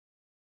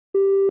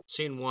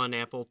Scene 1,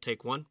 Apple,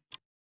 take 1.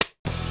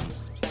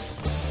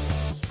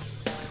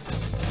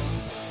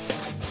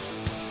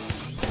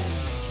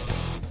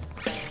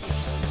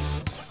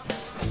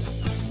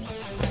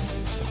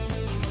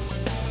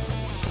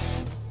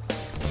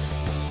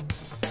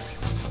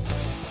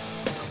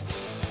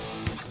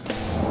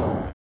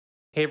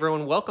 Hey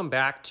everyone, welcome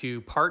back to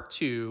part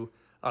 2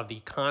 of the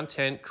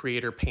Content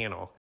Creator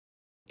Panel.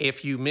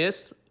 If you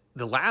missed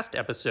the last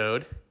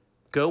episode,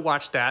 go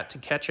watch that to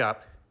catch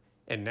up.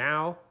 And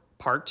now,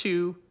 part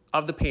 2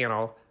 of the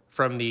panel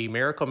from the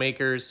Miracle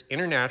Makers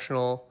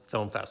International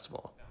Film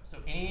Festival. So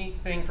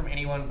anything from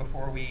anyone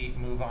before we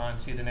move on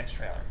to the next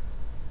trailer?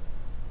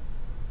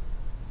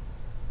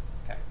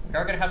 Okay, we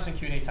are going to have some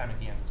Q&A time at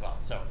the end as well,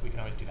 so we can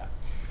always do that.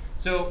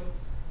 So,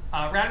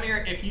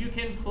 Radomir, if you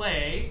can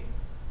play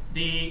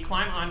the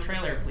Climb On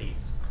trailer,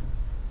 please.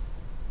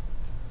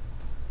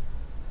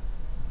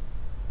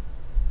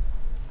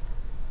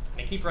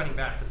 I keep running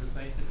back because it's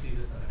nice to see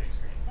this on the big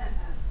screen.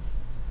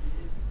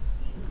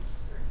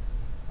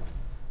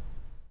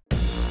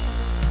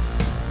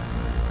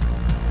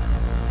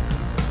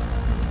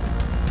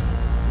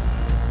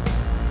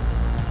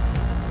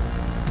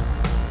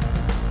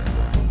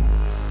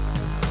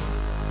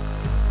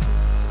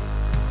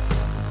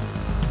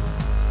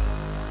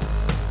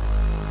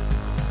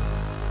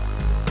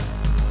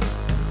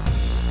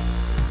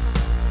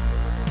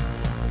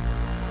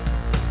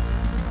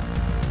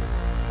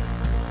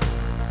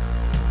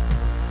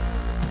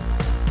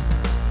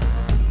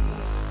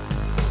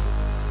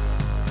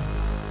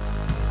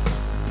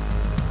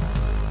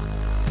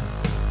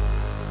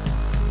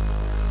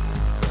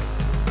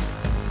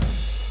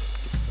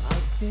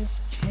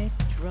 This kick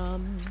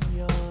drum,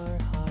 your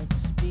heart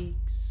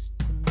speaks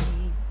to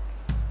me.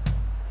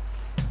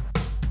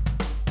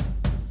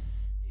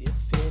 If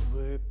it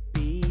were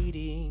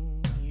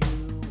beating,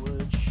 you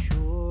would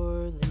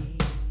surely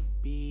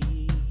be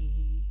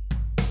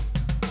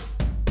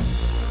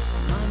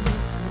my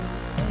missing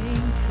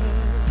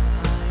anchor.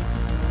 I'd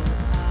throw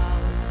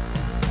out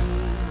to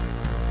sea.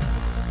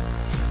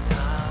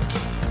 I'll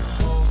keep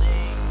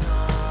holding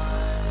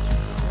on to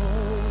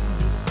hold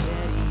me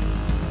steady.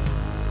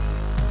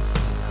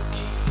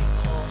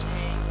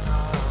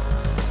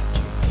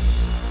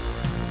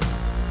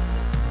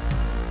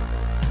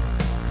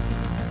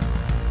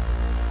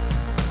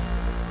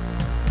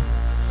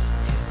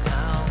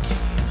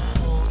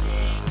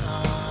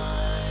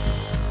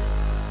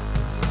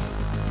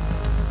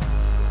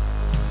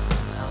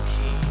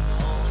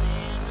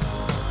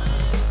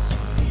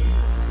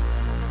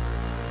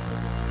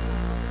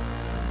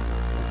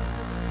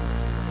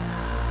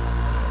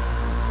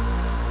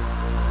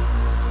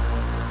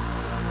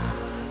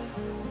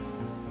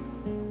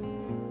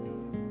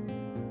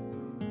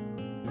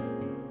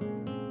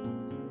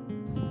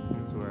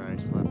 That's where I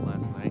slept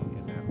last night,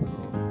 in that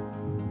little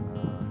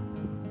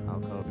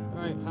alcove.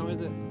 All right, how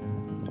is it?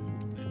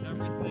 It's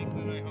everything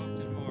that I hoped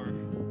and more.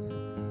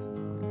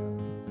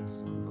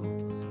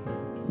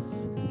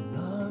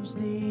 Love's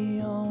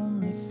the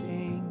only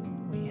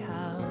thing we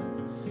have,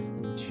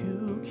 and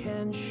two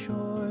can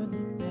surely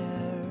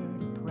bear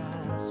to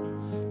grasp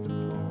the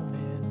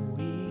moment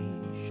we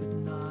should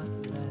not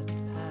let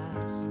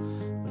pass.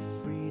 But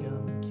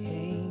freedom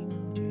came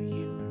to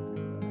you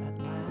at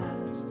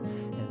last,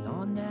 and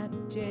on that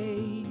day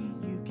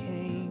you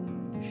came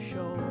to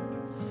show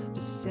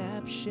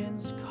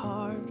deception's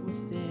carved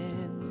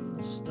within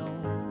the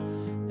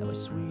stone. Now a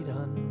sweet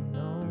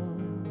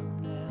unknown will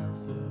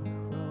never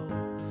grow.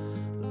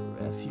 The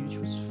refuge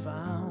was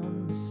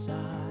found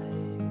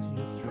beside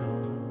your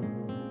throne.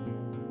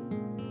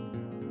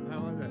 How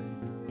was it?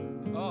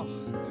 Oh,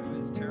 it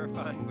was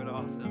terrifying but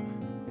awesome.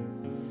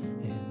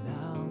 And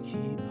I'll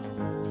keep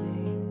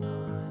holding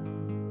on.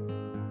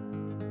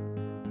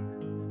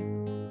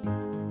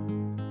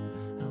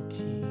 I'll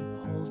keep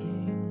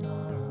holding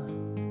on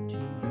to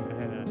I you.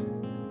 had a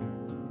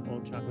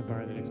old chocolate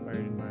bar that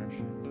expired in March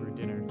for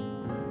dinner.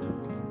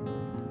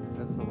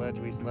 That's the ledge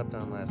we slept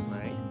on last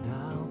night. And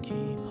I'll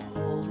keep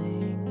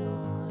holding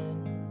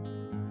on.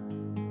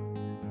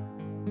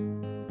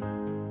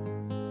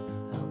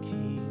 I'll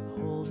keep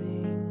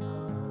holding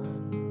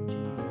on to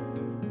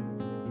you.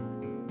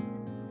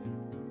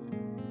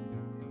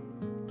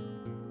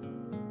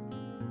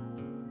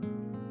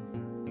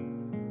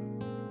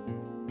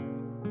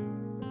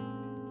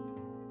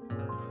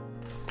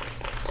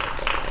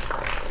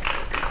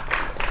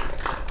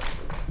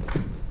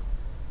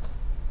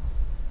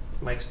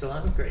 Mic's still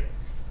on? Great.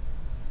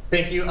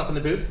 Thank you, up in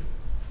the booth.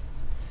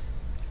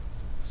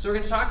 So we're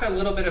going to talk a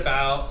little bit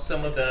about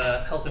some of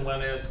the health and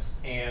wellness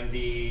and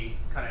the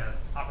kind of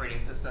operating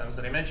systems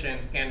that I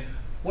mentioned. And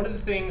one of the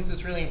things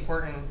that's really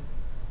important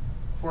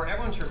for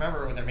everyone to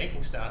remember when they're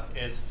making stuff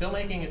is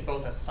filmmaking is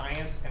both a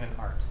science and an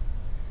art.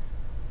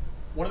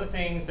 One of the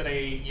things that I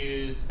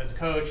use as a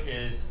coach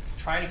is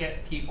try to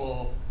get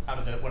people out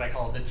of what I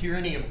call the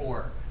tyranny of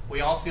or. We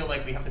all feel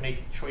like we have to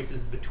make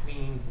choices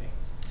between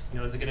things. You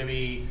know, is it going to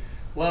be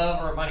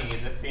love or money?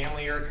 Is it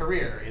family or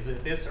career? Is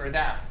it this or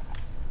that?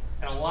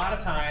 And a lot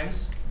of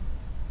times,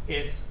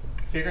 it's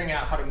figuring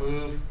out how to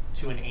move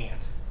to an and.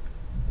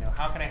 You know,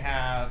 how can I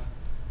have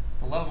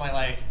the love of my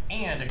life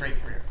and a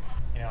great career?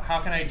 You know, how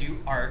can I do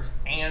art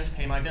and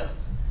pay my bills?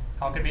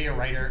 How can I be a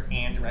writer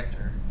and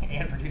director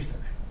and producer,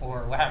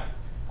 or what have you?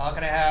 How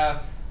can I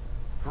have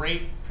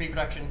great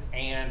pre-production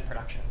and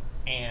production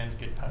and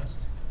good post?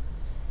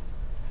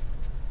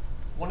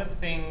 One of the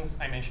things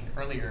I mentioned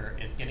earlier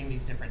is getting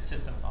these different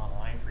systems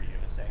online for you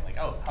and saying like,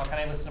 oh, how can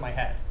I listen to my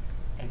head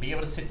and be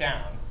able to sit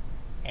down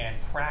and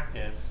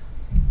practice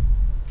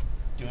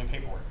doing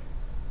paperwork?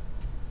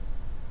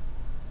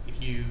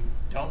 If you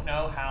don't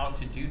know how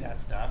to do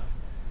that stuff,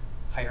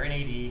 hire an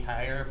AD,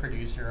 hire a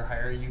producer,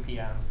 hire a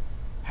UPM,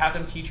 have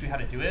them teach you how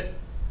to do it.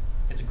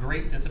 It's a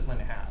great discipline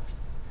to have.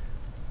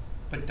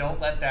 But don't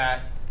let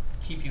that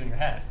keep you in your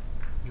head.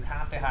 You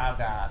have to have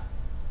that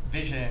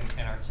vision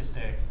and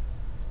artistic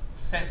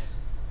sense,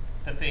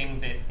 the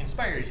thing that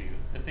inspires you,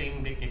 the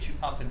thing that gets you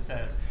up and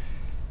says,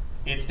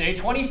 it's day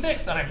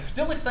 26 and I'm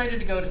still excited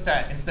to go to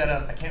set, instead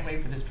of, I can't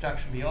wait for this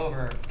production to be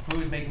over.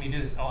 Who's making me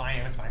do this? Oh, I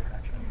am, it's my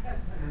production.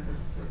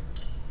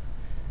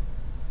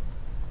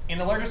 In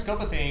the larger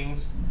scope of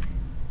things,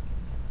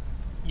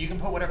 you can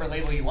put whatever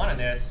label you want on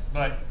this,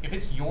 but if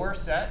it's your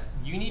set,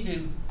 you need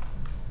to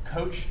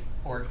coach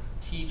or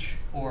teach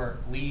or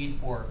lead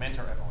or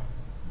mentor everyone.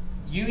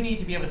 You need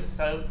to be able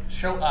to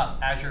show up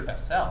as your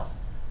best self,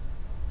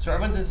 so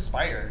everyone's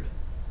inspired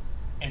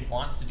and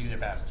wants to do their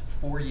best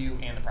for you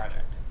and the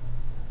project.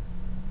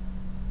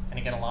 And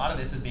again, a lot of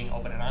this is being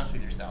open and honest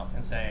with yourself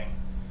and saying,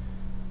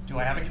 do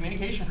I have a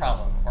communication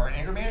problem or an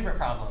anger management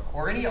problem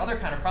or any other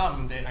kind of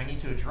problem that I need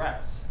to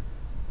address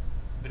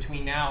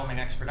between now and my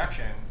next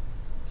production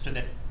so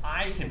that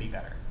I can be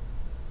better,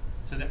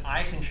 so that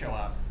I can show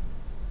up?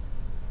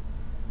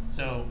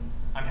 So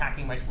I'm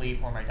hacking my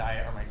sleep or my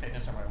diet or my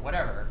fitness or my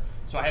whatever,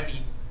 so I have the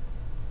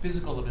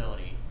physical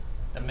ability,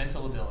 the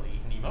mental ability,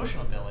 and the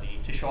emotional ability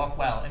to show up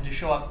well and to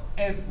show up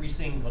every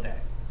single day.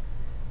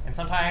 And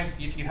sometimes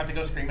if you have to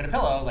go scream at a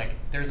pillow, like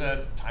there's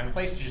a time and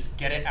place to just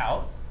get it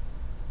out.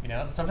 You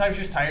know, sometimes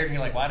you're just tired and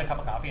you're like, well, I had a cup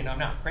of coffee and I'm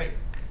not. Great.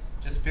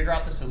 Just figure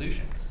out the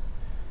solutions.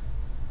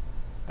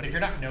 But if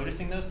you're not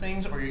noticing those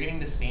things, or you're getting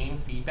the same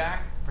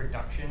feedback,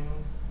 production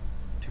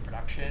to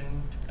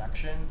production to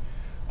production,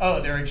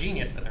 oh, they're a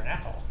genius, but they're an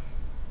asshole.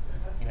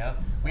 You know,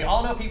 we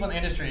all know people in the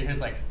industry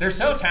who's like, they're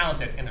so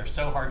talented and they're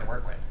so hard to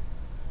work with.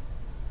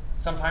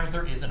 Sometimes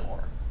there is an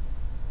or.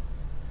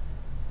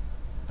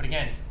 But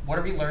again, what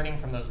are we learning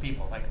from those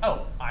people? Like,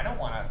 oh, I don't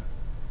want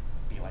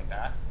to be like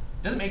that.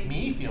 It doesn't make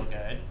me feel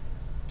good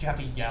to have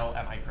to yell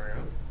at my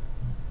crew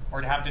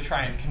or to have to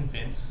try and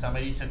convince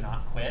somebody to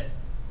not quit.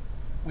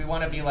 We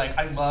want to be like,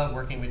 I love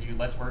working with you.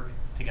 Let's work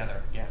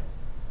together again.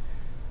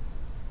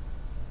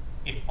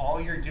 If all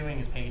you're doing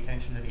is paying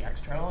attention to the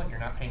external, you're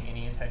not paying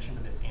any attention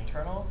to this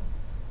internal,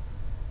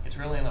 it's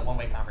really in a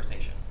one-way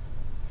conversation.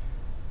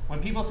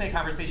 When people say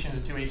conversation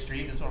is a two-way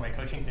street, this is one of my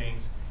coaching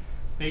things,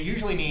 they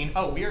usually mean,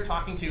 oh, we are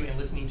talking to and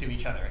listening to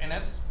each other. And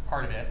that's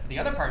part of it. The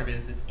other part of it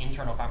is this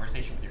internal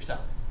conversation with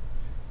yourself.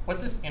 What's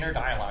this inner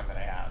dialogue that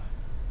I have?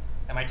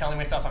 Am I telling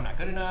myself I'm not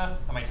good enough?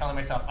 Am I telling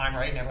myself I'm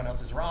right and everyone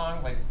else is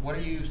wrong? Like, what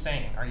are you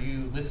saying? Are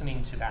you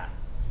listening to that?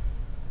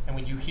 And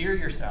when you hear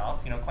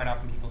yourself, you know, quite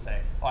often people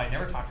say, oh, I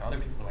never talk to other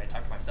people the way I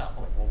talk to myself.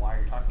 Well, like, well, why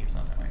are you talking to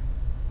yourself that way?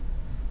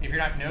 If you're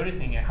not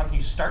noticing it, how can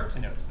you start to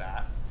notice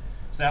that?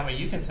 So that way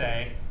you can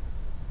say,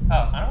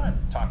 oh, I don't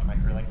want to talk to my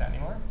crew like that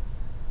anymore.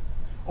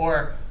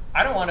 Or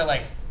I don't want to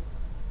like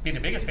be the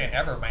biggest fan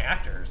ever of my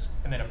actors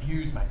and then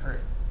abuse my crew.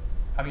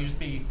 How about you just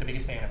be the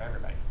biggest fan of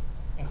everybody,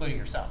 including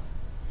yourself?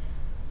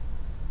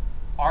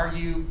 Are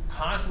you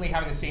constantly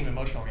having the same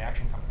emotional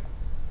reaction coming up?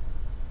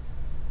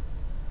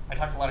 I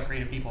talk to a lot of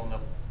creative people and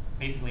they'll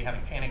basically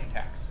having panic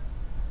attacks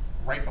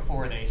right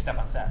before they step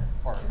on set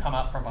or come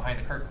out from behind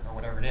the curtain or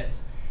whatever it is.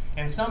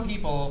 And some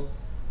people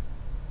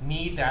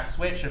need that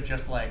switch of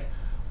just like,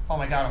 oh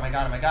my God, oh my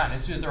God, oh my God. And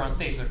as soon as they're on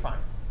stage, they're fine.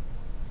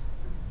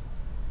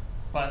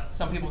 But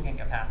some people can't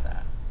get past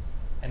that.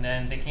 And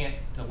then they can't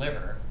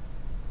deliver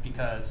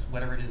because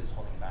whatever it is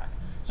holding them back.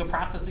 So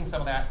processing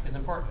some of that is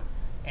important.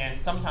 And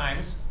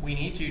sometimes we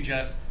need to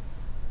just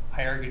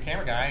hire a good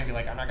camera guy and be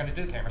like, I'm not going to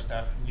do the camera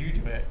stuff, you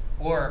do it.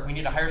 Or we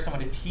need to hire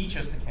someone to teach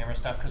us the camera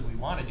stuff because we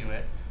want to do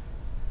it.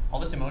 All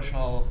this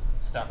emotional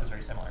stuff is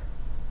very similar.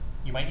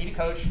 You might need a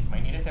coach, you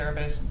might need a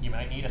therapist, you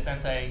might need a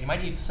sensei, you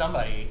might need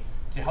somebody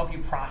to help you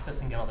process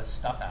and get all this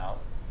stuff out.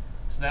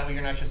 So that way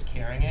you're not just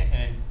carrying it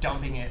and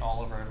dumping it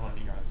all over everyone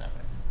that you're on set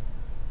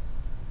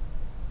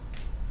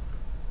with.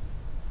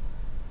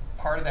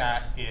 Part of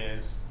that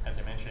is, as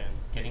I mentioned,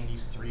 getting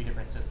these 3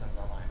 different systems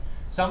online.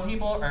 Some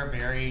people are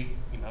very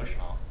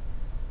emotional.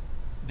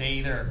 They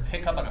either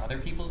pick up on other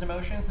people's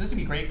emotions. This would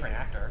be great for an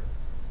actor.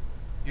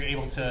 You're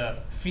able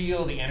to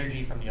feel the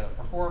energy from the other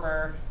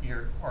performer,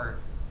 or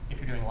if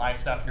you're doing live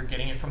stuff, you're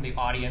getting it from the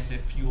audience,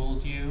 it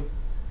fuels you.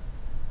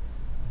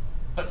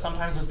 But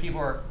sometimes those people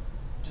are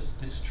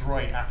just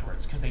destroyed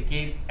afterwards because they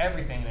gave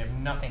everything and they have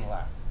nothing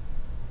left.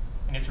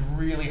 And it's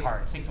really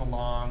hard. It takes a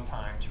long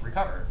time to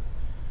recover.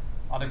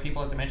 Other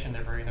people, as I mentioned,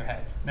 they're burying their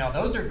head. Now,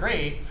 those are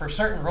great for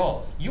certain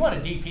roles. You want a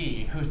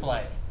DP who's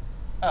like,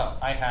 oh,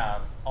 I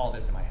have all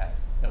this in my head.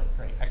 Really,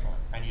 great, excellent.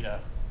 I need a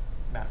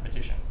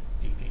mathematician,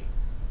 DP.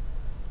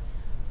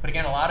 But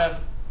again, a lot of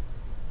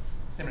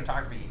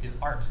cinematography is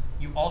art.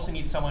 You also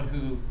need someone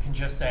who can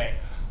just say,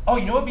 oh,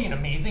 you know what would be an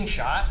amazing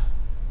shot?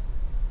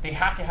 They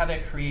have to have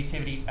that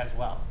creativity as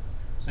well.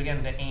 So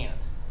again, the and.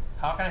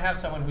 How can I have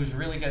someone who's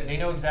really good? They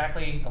know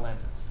exactly the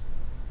lenses.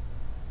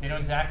 They know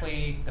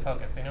exactly the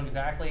focus. They know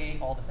exactly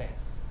all the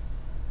things.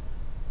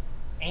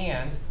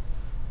 And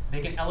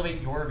they can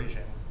elevate your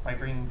vision by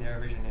bringing their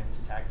vision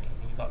into tag team.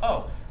 And you go,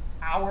 oh,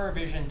 our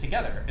vision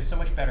together is so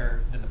much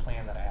better than the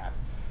plan that I had.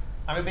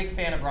 I'm a big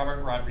fan of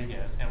Robert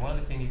Rodriguez, and one of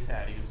the things he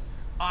said is,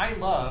 I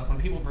love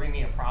when people bring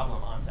me a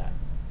problem on set,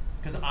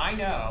 because I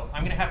know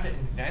I'm going to have to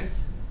invent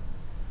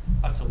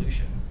a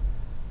solution.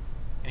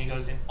 And he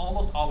goes, and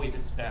almost always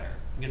it's better.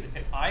 Because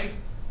if I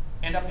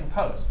end up in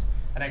post,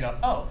 and I go,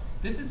 oh,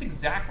 this is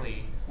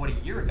exactly what a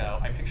year ago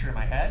I pictured in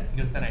my head,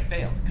 he goes, then I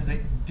failed, because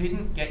it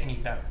didn't get any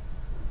better.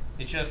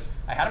 It's just,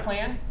 I had a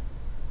plan,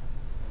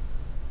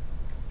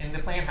 and the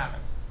plan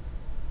happened.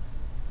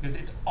 Because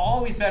it's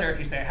always better if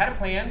you say, I had a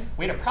plan,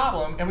 we had a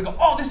problem, and we go,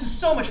 oh, this is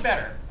so much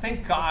better.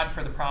 Thank God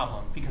for the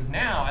problem. Because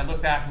now I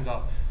look back and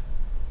go,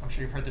 I'm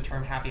sure you've heard the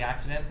term happy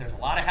accident. There's a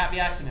lot of happy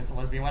accidents in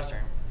lesbian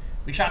Western.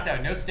 We shot that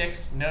with no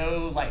sticks,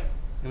 no light.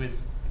 It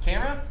was a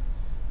camera,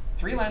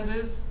 3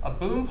 lenses, a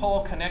boom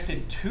pole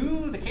connected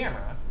to the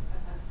camera,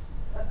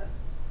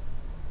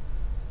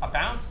 a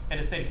bounce, and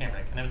a steady camera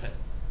rig, and that was it.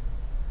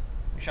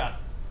 We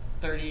shot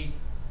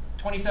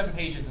 27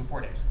 pages in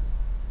 4 days.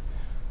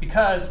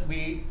 Because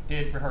we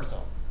did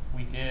rehearsal,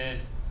 we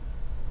did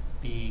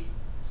the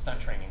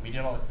stunt training, we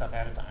did all that stuff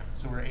ahead of time.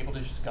 So we were able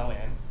to just go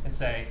in and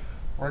say,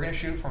 we're going to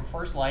shoot from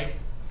first light.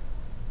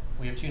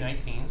 We have 2 night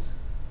scenes.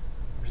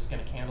 We're just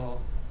going to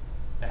candle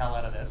the hell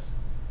out of this,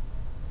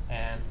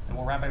 and then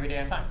we'll wrap every day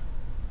on time.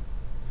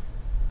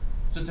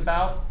 So it's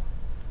about,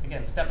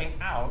 again, stepping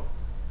out.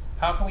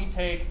 How can we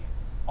take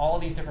all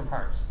of these different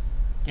parts,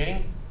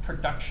 getting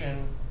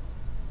production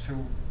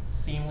to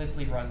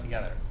seamlessly run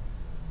together,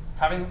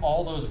 having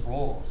all those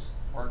roles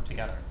work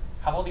together,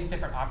 have all these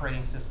different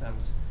operating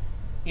systems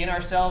in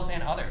ourselves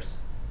and others.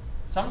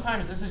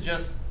 Sometimes this is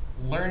just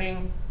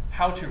learning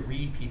how to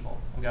read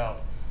people and go,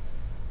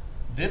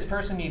 this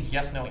person needs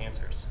yes, no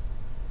answers.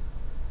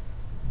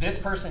 This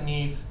person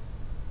needs,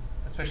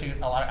 especially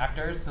a lot of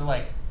actors, so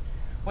like,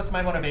 what's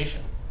my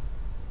motivation?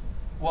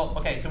 Well,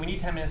 okay, so we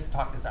need 10 minutes to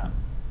talk this out.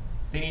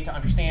 They need to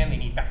understand, they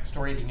need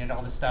backstory, they need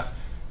all this stuff.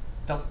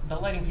 The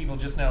lighting people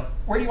just know,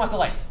 where do you want the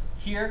lights?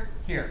 Here,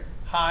 here,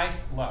 high,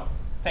 low.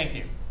 Thank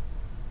you.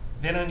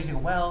 They don't need to go,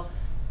 well,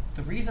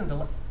 the reason they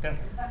don't care.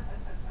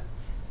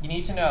 You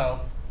need to know,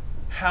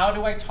 how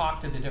do I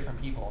talk to the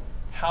different people?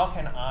 How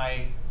can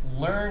I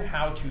learn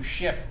how to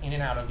shift in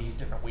and out of these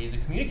different ways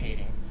of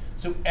communicating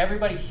so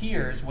everybody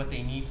hears what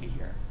they need to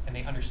hear and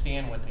they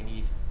understand what they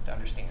need to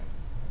understand?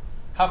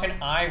 How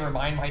can I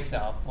remind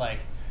myself, like,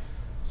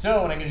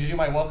 so when I'm going to do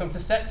my welcome to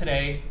set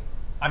today,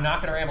 I'm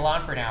not going to ramble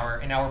on for an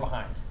hour we're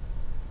behind.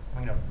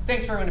 I'm going to,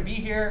 thanks for everyone to be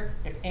here.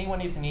 If anyone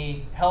needs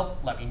any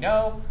help, let me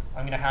know.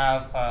 I'm going to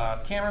have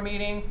a camera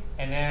meeting,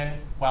 and then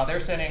while they're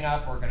setting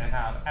up, we're going to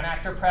have an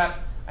actor prep.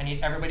 I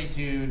need everybody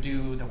to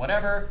do the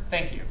whatever.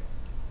 Thank you.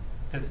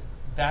 Because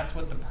that's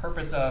what the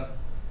purpose of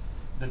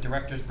the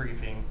director's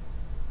briefing,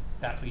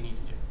 that's what you need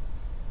to do.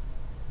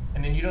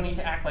 And then you don't need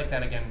to act like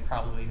that again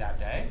probably that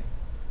day,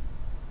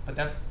 but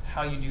that's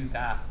how you do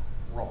that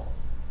role.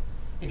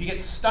 If you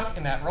get stuck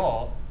in that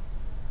role,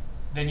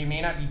 then you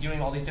may not be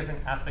doing all these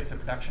different aspects of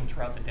production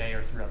throughout the day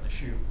or throughout the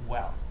shoot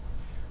well.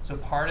 So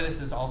part of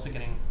this is also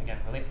getting, again,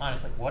 really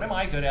honest, like, what am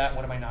I good at,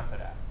 what am I not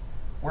good at?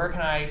 Where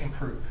can I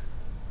improve?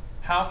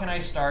 How can I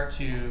start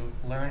to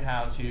learn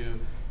how to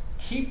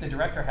keep the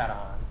director hat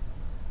on,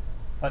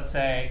 but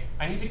say,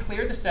 I need to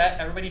clear the set,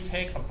 everybody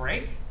take a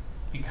break,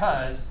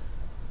 because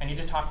I need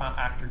to talk my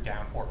actor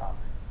down or up.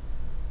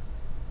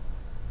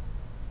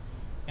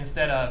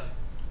 Instead of,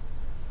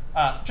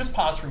 just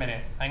pause for a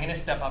minute, I'm going to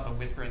step up and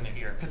whisper in their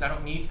ear, because I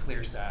don't need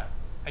clear set,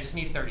 I just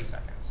need 30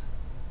 seconds.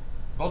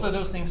 Both of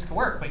those things can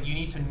work, but you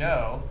need to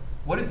know,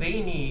 what do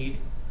they need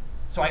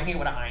so I can get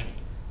what I need?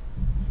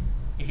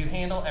 If you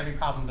handle every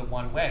problem the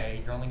one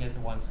way, you're only going to get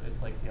the ones,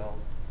 it's like the old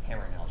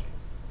hammer analogy.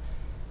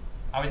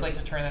 I always like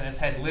to turn that on its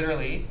head.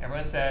 Literally,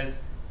 everyone says,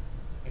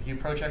 if you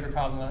approach every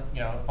problem, you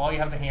know, if all you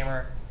have is a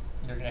hammer,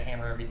 you're going to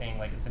hammer everything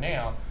like it's a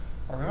nail.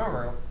 But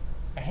remember,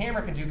 a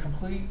hammer can do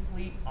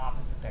completely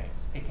opposite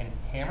things. It can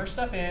hammer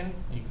stuff in,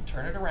 you can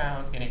turn it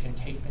around, and it can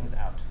take things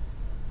out.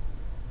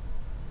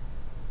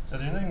 So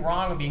there's nothing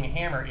wrong with being a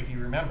hammer if you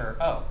remember,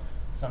 oh,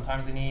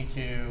 sometimes I need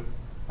to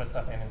put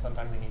stuff in, and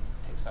sometimes I need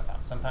to take stuff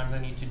out. Sometimes I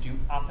need to do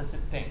opposite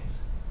things.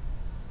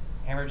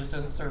 Hammer just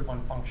doesn't serve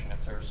one function,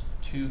 it serves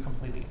 2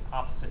 completely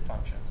opposite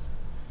functions.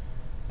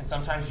 And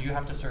sometimes you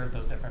have to serve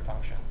those different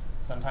functions.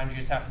 Sometimes you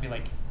just have to be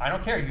like, I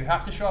don't care, you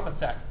have to show up on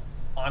set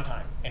on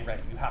time and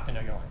ready. You have to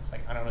know your lines.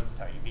 Like, I don't know what to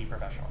tell you, be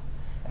professional.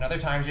 And other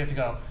times you have to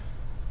go,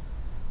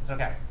 it's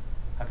okay,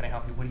 how can I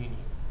help you, what do you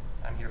need?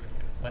 I'm here for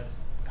you. let's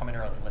come in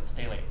early, let's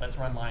stay late, let's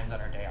run lines on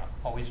our day off.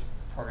 Always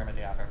program a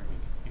day off every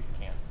week if you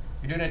can.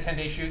 If you're doing a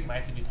 10-day shoot, you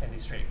might have to do 10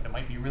 days straight, but it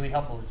might be really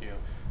helpful to do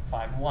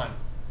 5 and 1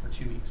 for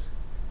 2 weeks.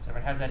 So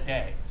everyone has that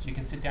day, so you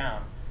can sit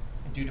down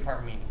and do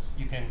department meetings.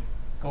 You can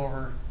go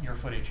over your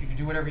footage. You can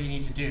do whatever you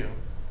need to do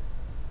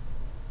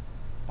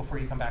before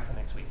you come back the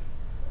next week.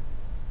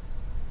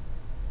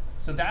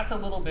 So that's a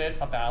little bit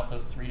about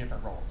those 3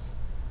 different roles.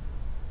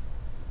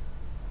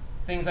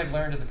 Things I've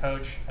learned as a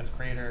coach, as a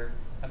creator,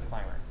 as a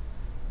climber.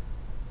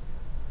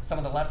 Some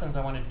of the lessons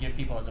I wanted to give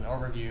people as an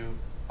overview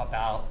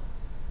about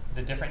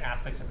the different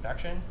aspects of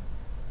production,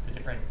 the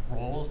different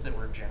roles that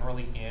we're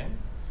generally in,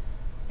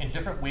 and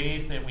different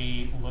ways that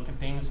we look at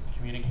things,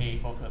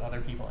 communicate both with other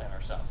people and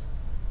ourselves.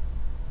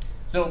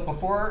 So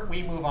before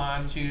we move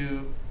on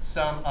to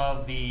some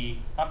of the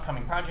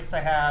upcoming projects I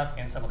have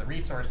and some of the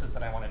resources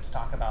that I wanted to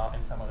talk about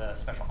and some of the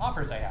special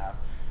offers I have,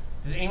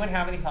 does anyone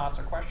have any thoughts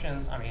or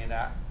questions on any of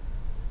that?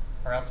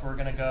 Or else we're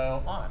gonna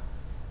go on.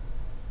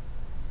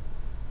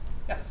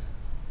 Yes?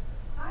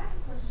 I have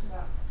a question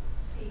about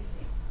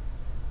pacing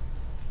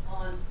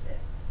on set.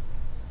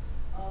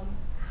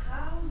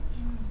 How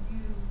do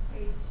you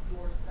pace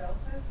yourself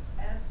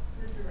as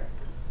the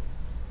director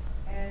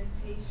and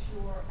pace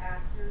your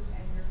actors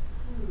and your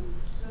crew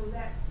so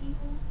that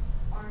people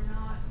are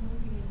not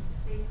moving into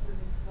states of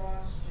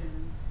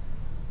exhaustion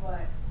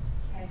but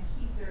can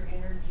keep their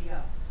energy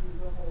up through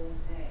the whole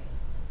day?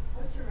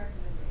 What's your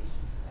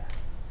recommendation for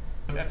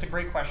that? That's a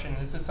great question.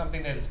 This is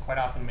something that is quite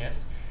often missed.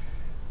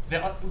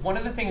 One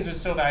of the things that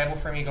was so valuable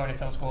for me going to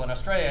film school in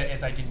Australia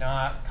is I did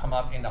not come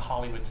up in the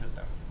Hollywood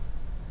system.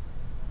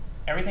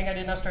 Everything I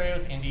did in Australia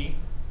was indie.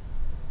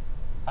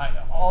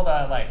 All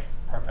the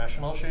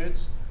professional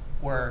shoots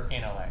were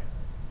in LA.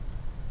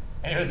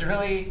 And it was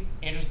really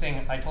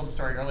interesting. I told the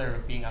story earlier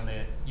of being on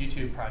the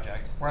YouTube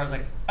project where I was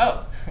like,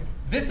 oh,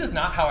 this is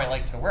not how I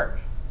like to work.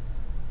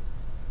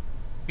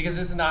 Because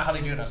this is not how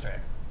they do it in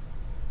Australia.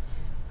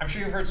 I'm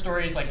sure you've heard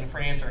stories like in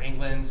France or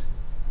England.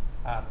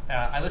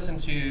 I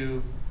listened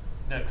to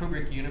the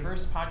Kubrick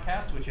Universe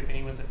podcast, which if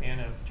anyone's a fan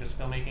of just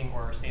filmmaking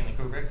or Stanley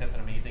Kubrick, that's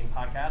an amazing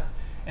podcast.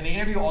 And they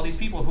interview all these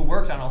people who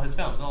worked on all his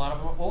films. A lot of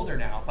them are older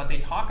now, but they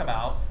talk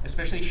about,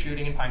 especially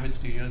shooting in Pinewood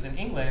Studios in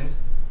England,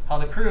 how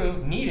the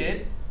crew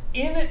needed,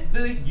 in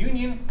the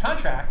union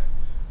contract,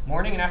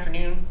 morning and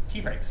afternoon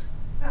tea breaks.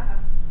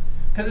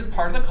 Because it's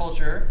part of the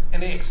culture,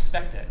 and they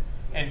expect it.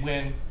 And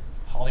when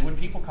Hollywood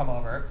people come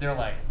over, they're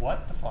like,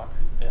 what the fuck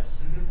is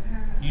this?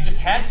 You just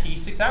had tea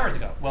 6 hours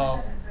ago.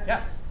 Well,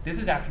 yes,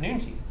 this is afternoon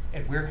tea,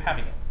 and we're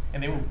having it.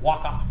 And they would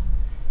walk off.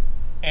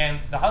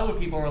 And the Hollywood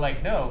people were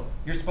like, no,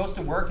 you're supposed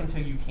to work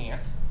until you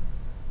can't.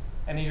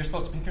 And then you're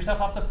supposed to pick yourself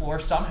off the floor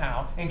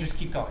somehow and just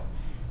keep going.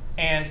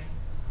 And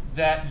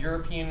that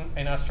European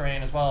and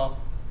Australian as well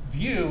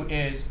view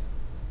is,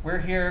 we're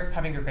here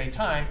having a great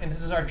time, and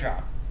this is our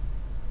job.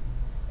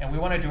 And we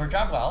want to do our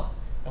job well,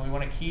 and we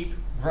want to keep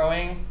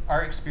growing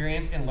our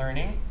experience in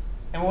learning,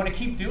 and we want to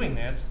keep doing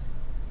this.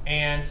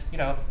 And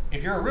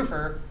if you're a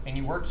roofer and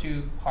you work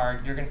too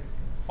hard, you're going to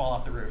fall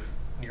off the roof.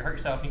 And you hurt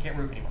yourself and you can't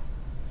roof anymore.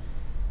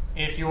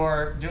 If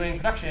you're doing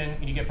production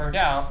and you get burned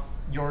out,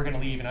 you're going to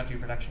leave and not do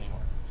production anymore.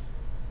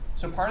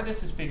 So part of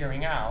this is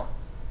figuring out,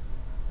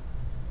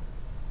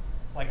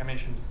 like I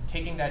mentioned,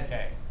 taking that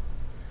day.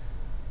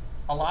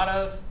 A lot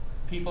of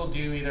people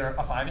do either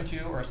a 5 and 2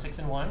 or a 6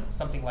 and 1,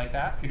 something like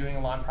that. If you're doing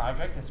a long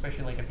project,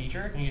 especially like a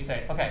feature, and you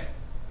say, okay,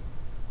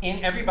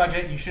 in every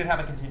budget, you should have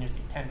a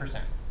contingency,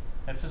 10%.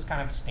 That's just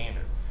kind of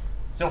standard.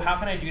 So how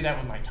can I do that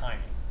with my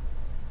timing?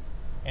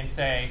 And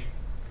say,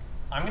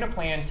 I'm going to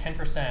plan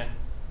 10%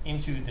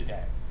 into the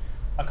day.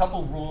 A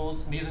couple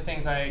rules, these are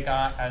things I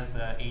got as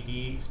the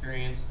AD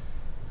experience.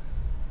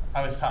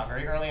 I was taught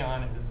very early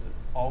on, and this has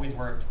always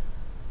worked,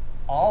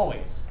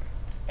 always,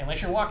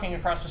 unless you're walking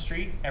across the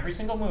street, every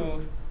single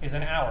move is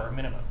an hour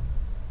minimum.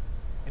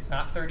 It's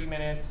not 30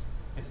 minutes,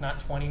 it's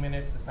not 20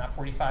 minutes, it's not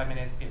 45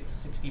 minutes, it's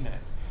 60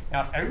 minutes.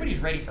 Now, if everybody's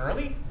ready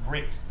early,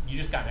 great. You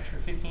just got an extra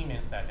 15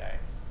 minutes that day.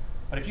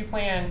 But if you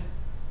plan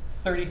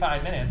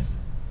 35 minutes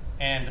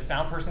and the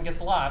sound person gets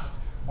lost,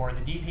 or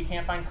the DP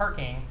can't find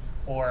parking,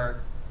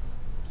 or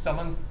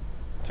someone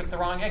took the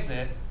wrong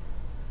exit,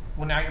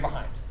 well, now you're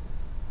behind.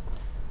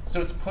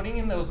 So it's putting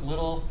in those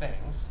little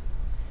things.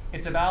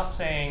 It's about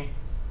saying,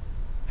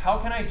 how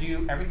can I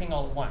do everything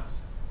all at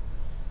once?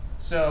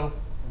 So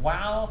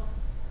while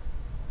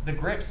the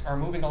grips are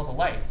moving all the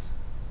lights,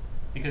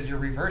 because you're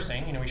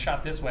reversing, we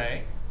shot this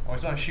way, I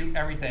always want to shoot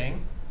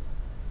everything,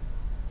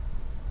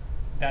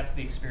 that's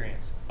the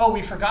experience. Oh,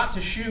 we forgot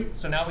to shoot,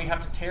 so now we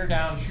have to tear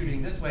down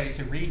shooting this way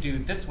to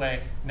redo this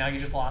way. Now you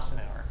just lost an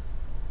hour.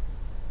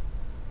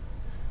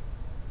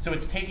 So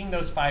it's taking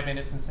those 5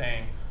 minutes and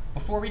saying,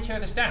 before we tear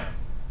this down,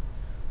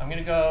 I'm going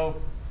to go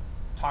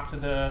talk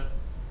to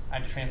I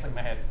had to translate in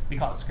my head. We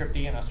call it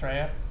scripty in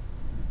Australia,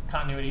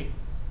 continuity.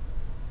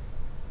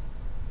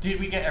 Did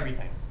we get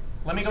everything?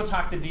 Let me go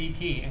talk to the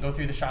DP and go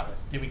through the shot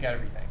list. Did we get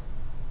everything?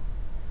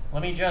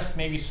 Let me just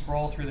maybe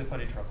scroll through the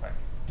footage real quick.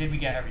 Did we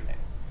get everything?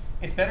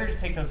 It's better to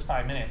take those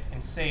 5 minutes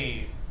and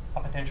save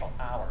a potential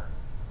hour.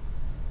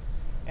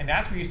 And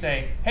that's where you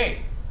say,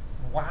 hey,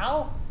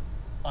 while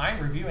I'm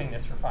reviewing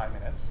this for 5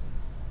 minutes,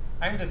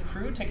 I'm the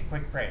crew take a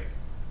quick break.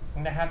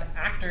 I'm gonna have the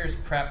actors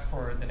prep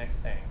for the next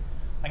thing.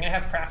 I'm gonna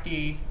have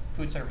crafty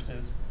food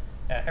services.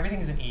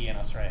 Everything's an E in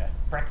Australia.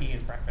 Brekkie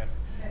is breakfast.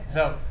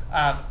 So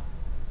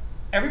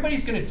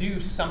everybody's gonna do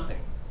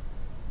something,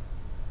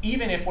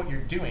 even if what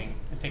you're doing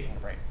is taking a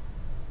break.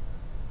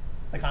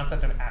 It's the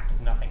concept of active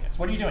nothingness.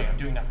 What are you doing? I'm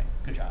doing nothing.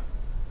 Good job.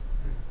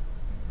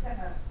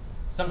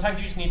 Sometimes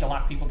you just need to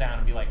lock people down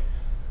and be like,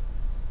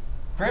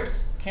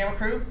 Crips, camera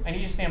crew, I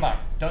need you to stand by.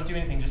 Don't do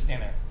anything, just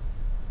stand there.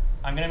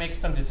 I'm gonna make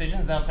some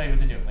decisions, then I'll tell you what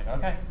to do. I'm like,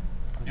 okay,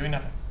 I'm doing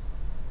nothing.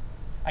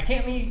 I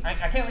can't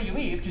let you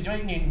leave because you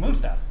might need to move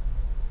stuff.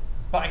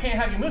 But I can't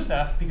have you move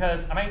stuff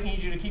because I might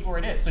need you to keep where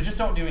it is. So just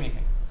don't do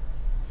anything.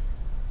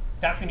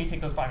 That's when you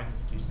take those 5 minutes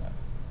to do stuff.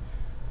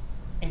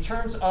 In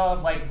terms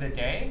of like the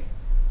day,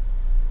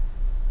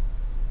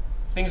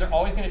 things are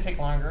always gonna take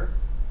longer.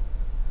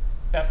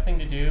 Best thing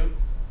to do,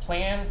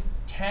 plan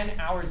 10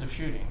 hours of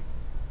shooting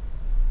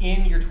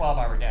in your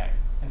 12-hour day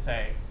and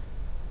say,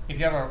 if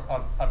you have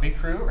a big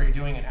crew or you're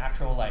doing an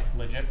actual like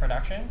legit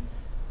production,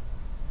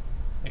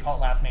 they call it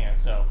last man,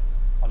 so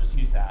I'll just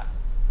use that.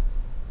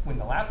 When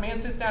the last man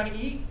sits down to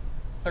eat,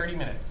 30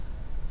 minutes.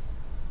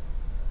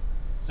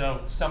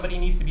 So somebody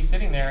needs to be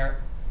sitting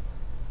there,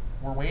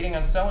 we're waiting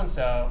on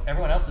so-and-so,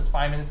 everyone else is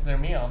 5 minutes of their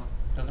meal,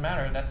 doesn't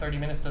matter, that 30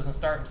 minutes doesn't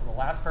start until the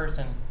last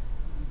person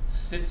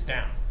sits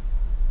down.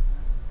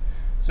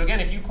 So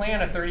again, if you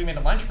plan a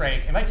 30-minute lunch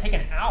break, it might take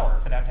an hour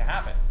for that to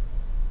happen,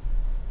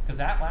 because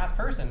that last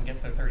person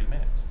gets their 30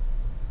 minutes.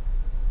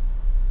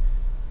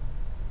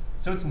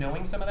 So it's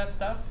knowing some of that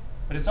stuff,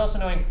 but it's also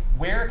knowing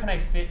where can I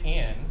fit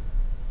in.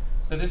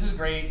 So this is a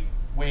great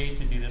way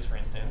to do this, for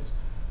instance.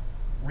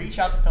 Reach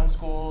out to film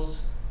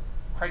schools,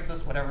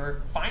 Craigslist,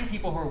 whatever. Find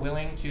people who are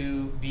willing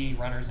to be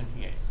runners and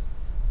PAs.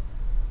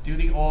 Do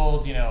the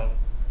old,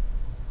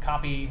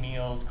 copy,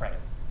 meals, credit.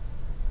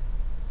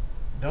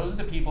 Those are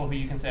the people who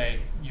you can say,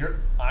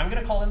 I'm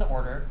gonna call in the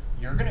order,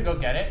 you're gonna go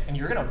get it, and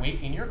you're gonna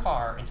wait in your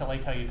car until I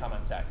tell you to come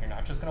on set. You're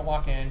not just gonna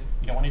walk in,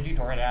 you don't wanna do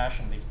DoorDash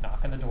and they knock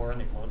on the door and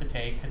they blow the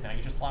take because now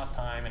you just lost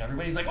time and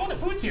everybody's like, oh, the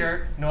food's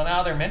here. No,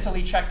 now they're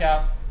mentally checked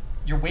out.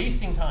 You're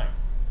wasting time.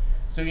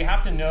 So you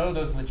have to know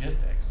those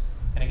logistics.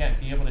 And again,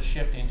 be able to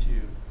shift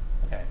into,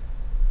 okay,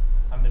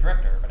 I'm the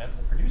director, but as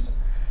the producer,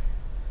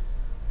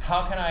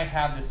 how can I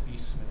have this be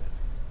smooth?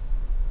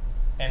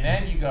 And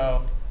then you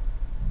go,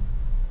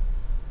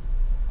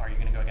 are you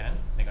gonna go again?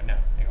 They go, no.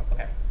 They go,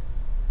 okay.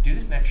 Do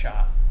this next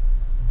shot.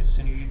 As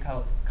soon as you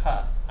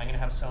cut, I'm gonna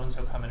have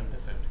so-and-so come in with the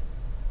food.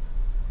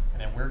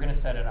 And then we're gonna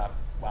set it up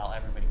while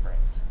everybody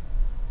breaks.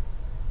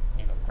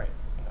 And you go, great.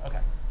 You go,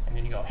 okay. And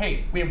then you go,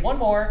 hey, we have one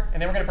more,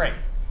 and then we're gonna break.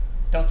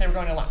 Don't say we're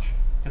going to lunch,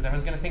 because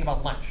everyone's gonna think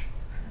about lunch.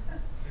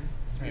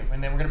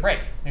 And then we're gonna break.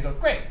 And you go,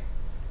 great.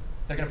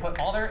 They're gonna put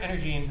all their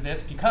energy into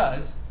this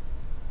because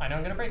I know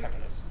I'm gonna break after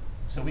this.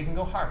 So we can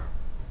go hard.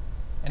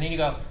 And then you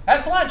go,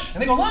 that's lunch.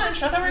 And they go,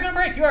 lunch? I thought we were gonna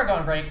break. You are going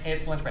to break.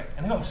 It's lunch break.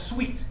 And they go,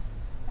 sweet.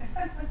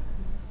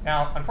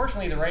 Now,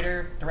 unfortunately, the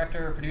writer,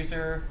 director,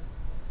 producer,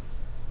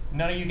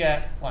 none of you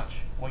get lunch.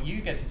 What you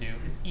get to do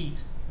is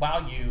eat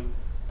while you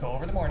go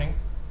over the morning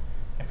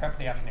and prep for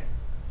the afternoon.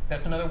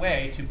 That's another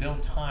way to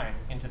build time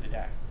into the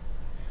day.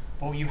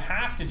 But what you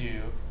have to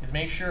do is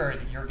make sure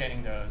that you're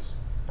getting those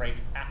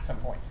breaks at some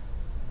point.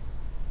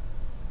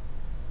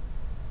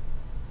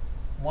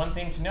 One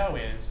thing to know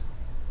is,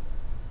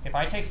 if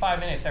I take 5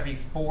 minutes every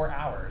 4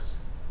 hours,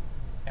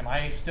 am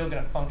I still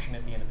going to function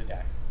at the end of the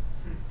day?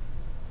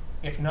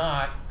 If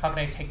not, how can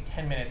I take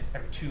 10 minutes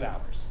every 2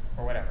 hours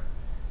or whatever?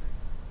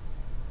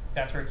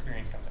 That's where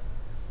experience comes in.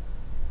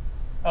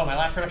 Oh, my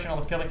last production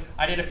almost killed me.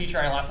 I did a feature,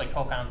 I lost like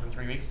 12 pounds in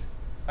 3 weeks.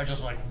 I was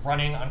just like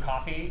running on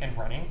coffee and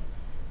running.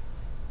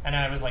 And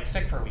I was like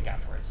sick for a week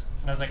afterwards.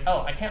 And I was like,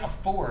 oh, I can't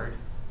afford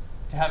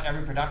to have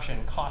every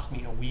production cost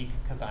me a week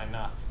because I'm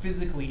not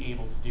physically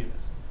able to do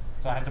this.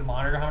 So I had to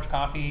monitor how much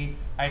coffee,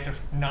 I had to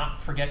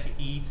not forget to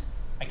eat.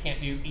 I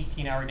can't do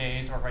 18-hour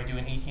days, or if I do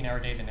an 18-hour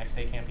day, the next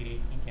day can't be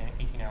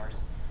 18 hours.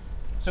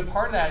 So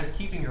part of that is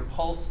keeping your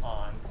pulse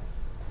on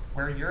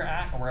where you're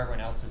at and where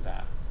everyone else is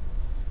at.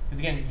 Because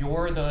again,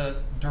 you're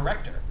the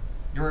director.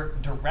 You're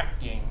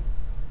directing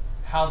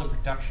how the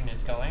production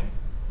is going,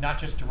 not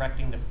just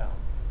directing the film.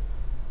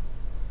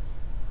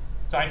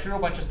 So I threw a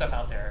bunch of stuff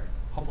out there.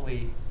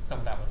 Hopefully some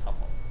of that was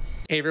helpful.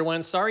 Hey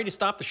everyone, sorry to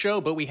stop the show,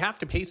 but we have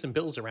to pay some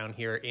bills around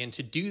here. And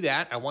to do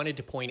that, I wanted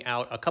to point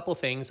out a couple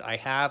things I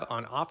have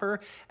on offer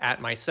at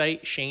my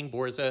site,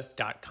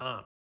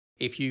 shaneborza.com.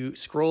 If you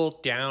scroll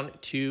down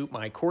to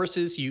my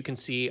courses, you can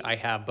see I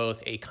have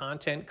both a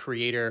content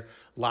creator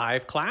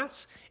live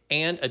class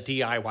and a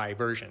DIY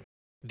version.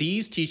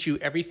 These teach you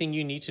everything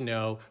you need to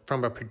know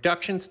from a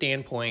production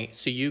standpoint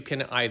so you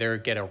can either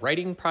get a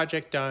writing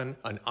project done,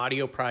 an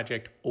audio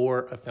project,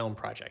 or a film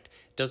project.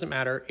 Doesn't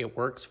matter, it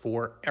works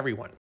for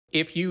everyone.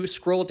 If you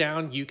scroll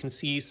down, you can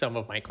see some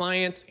of my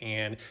clients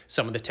and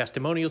some of the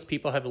testimonials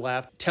people have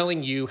left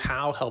telling you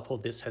how helpful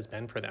this has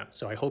been for them.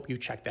 So I hope you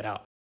check that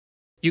out.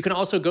 You can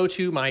also go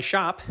to my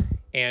shop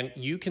and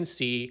you can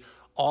see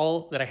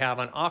all that I have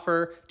on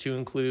offer, to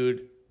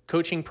include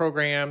coaching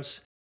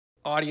programs,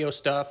 audio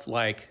stuff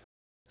like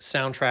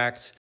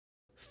soundtracks,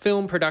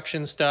 film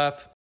production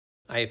stuff.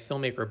 I have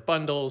filmmaker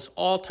bundles,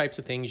 all types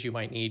of things you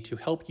might need to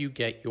help you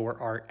get your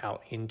art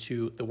out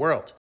into the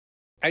world.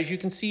 As you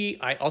can see,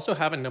 I also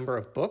have a number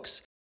of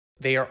books.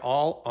 They are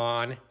all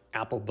on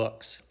Apple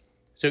Books.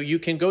 So you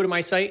can go to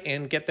my site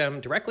and get them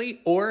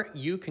directly, or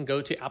you can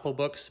go to Apple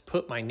Books,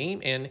 put my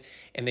name in,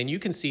 and then you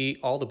can see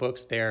all the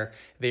books there.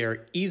 They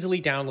are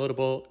easily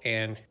downloadable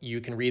and you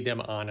can read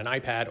them on an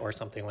iPad or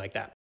something like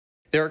that.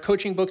 There are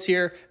coaching books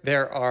here.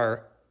 There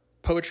are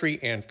poetry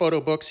and photo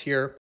books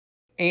here.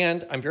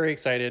 And I'm very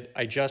excited.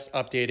 I just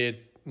updated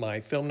my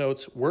Film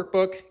Notes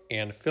workbook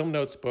and Film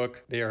Notes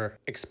book. They are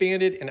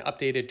expanded and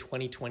updated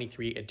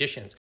 2023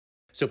 editions.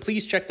 So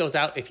please check those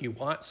out if you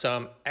want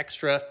some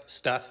extra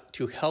stuff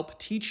to help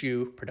teach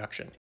you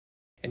production.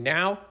 And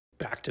now,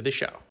 back to the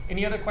show.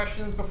 Any other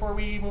questions before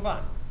we move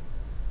on?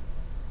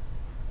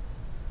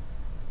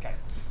 Okay.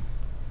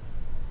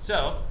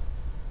 So,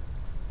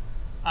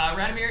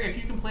 Radomir, if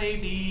you can play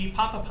the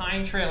Papa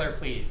Pine trailer,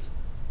 please.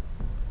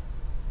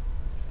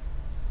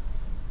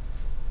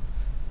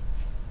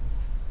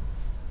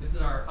 This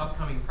is our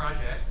upcoming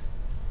project.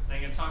 And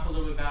I'm going to talk a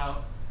little bit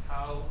about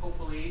how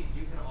hopefully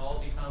you can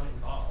all become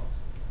involved.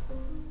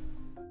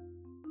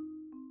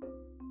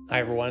 Hi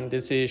everyone,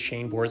 this is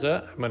Shane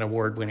Borza. I'm an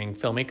award-winning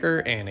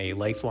filmmaker and a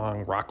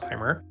lifelong rock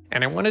climber.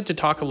 And I wanted to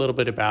talk a little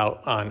bit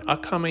about an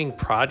upcoming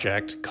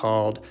project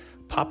called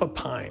Papa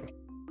Pine.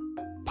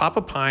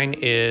 Papa Pine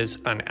is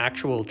an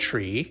actual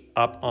tree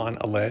up on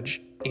a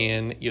ledge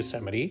in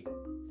Yosemite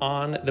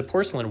on the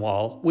Porcelain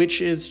Wall,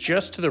 which is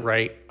just to the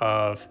right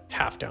of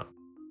Half Dome.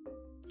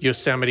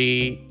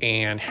 Yosemite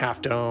and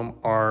Half Dome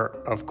are,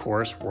 of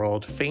course,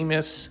 world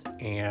famous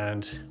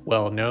and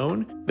well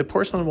known. The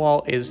Porcelain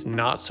Wall is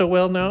not so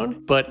well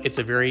known, but it's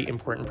a very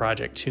important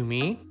project to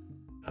me.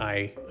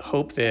 I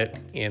hope that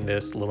in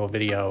this little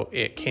video,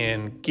 it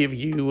can give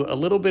you a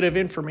little bit of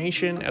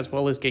information as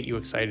well as get you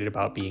excited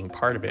about being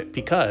part of it,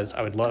 because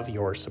I would love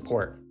your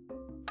support.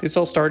 This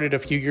all started a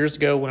few years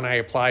ago when I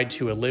applied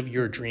to a Live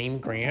Your Dream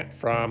grant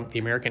from the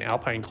American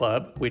Alpine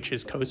Club, which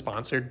is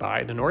co-sponsored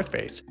by the North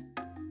Face.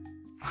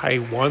 I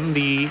won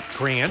the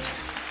grant.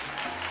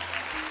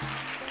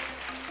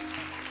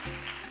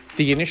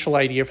 The initial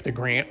idea for the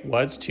grant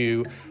was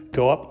to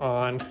go up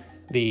on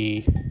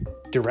the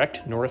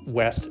direct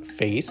northwest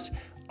face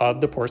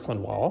of the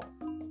Porcelain Wall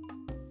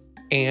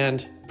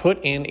and put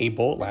in a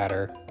bolt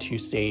ladder to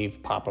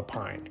save Papa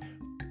Pine.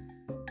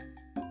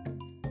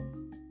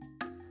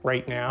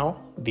 Right now,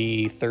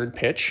 the third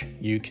pitch,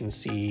 you can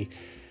see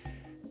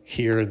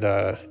here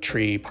the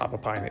tree Papa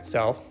Pine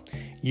itself.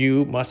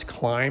 You must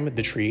climb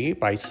the tree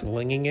by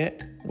slinging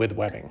it with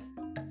webbing.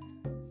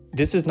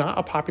 This is not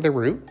a popular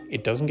route.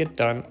 It doesn't get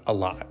done a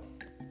lot.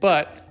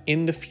 But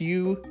in the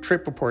few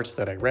trip reports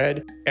that I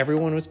read,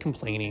 everyone was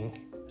complaining,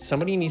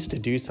 somebody needs to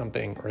do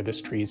something or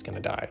this tree is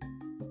going to die.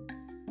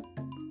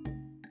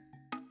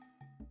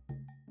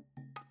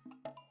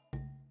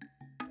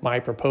 My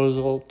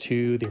proposal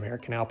to the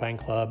American Alpine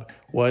Club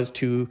was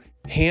to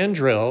hand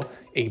drill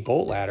a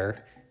bolt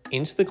ladder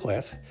into the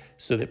cliff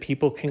so that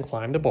people can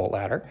climb the bolt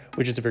ladder,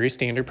 which is a very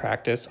standard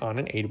practice on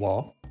an aid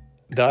wall,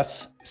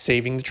 thus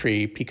saving the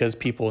tree because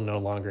people no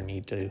longer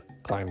need to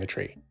climb the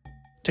tree.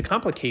 To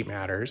complicate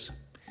matters,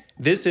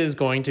 this is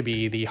going to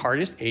be the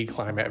hardest aid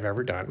climb I've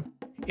ever done.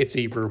 It's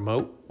a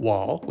remote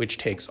wall, which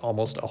takes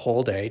almost a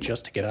whole day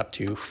just to get up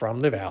to from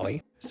the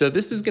valley. So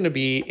this is going to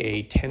be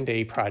a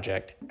 10-day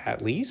project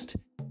at least.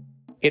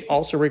 It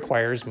also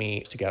requires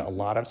me to get a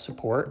lot of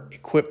support,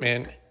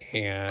 equipment,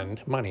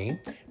 and money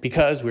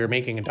because we're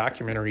making a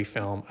documentary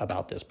film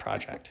about this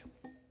project.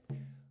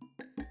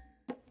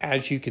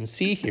 As you can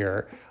see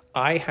here,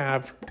 I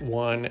have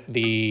won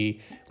the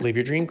Live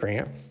Your Dream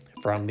grant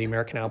from the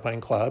American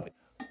Alpine Club.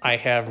 I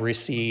have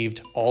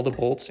received all the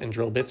bolts and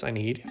drill bits I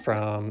need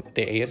from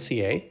the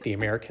ASCA, the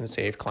American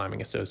Safe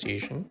Climbing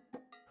Association.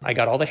 I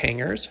got all the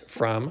hangers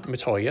from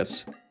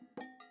Metoyas.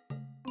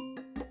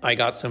 I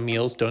got some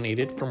meals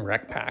donated from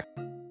RecPack.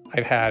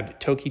 I've had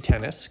Toki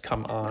Tennis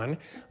come on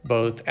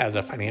both as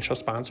a financial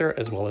sponsor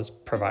as well as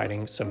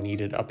providing some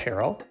needed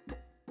apparel.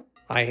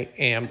 I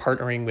am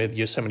partnering with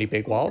Yosemite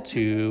Big Wall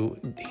to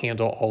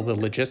handle all the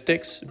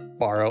logistics,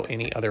 borrow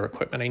any other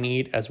equipment I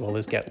need, as well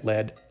as get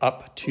led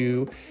up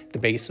to the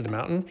base of the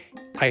mountain.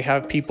 I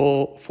have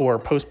people for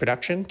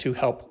post-production to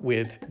help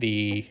with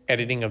the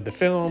editing of the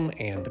film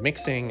and the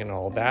mixing and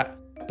all of that.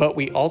 But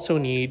we also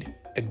need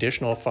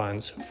additional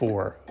funds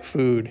for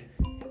food,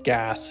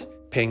 gas,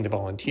 paying the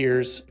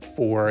volunteers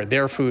for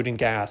their food and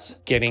gas,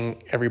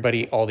 getting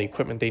everybody all the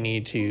equipment they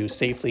need to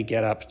safely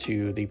get up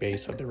to the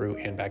base of the route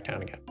and back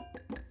down again.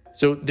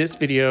 So this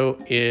video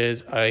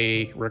is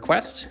a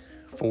request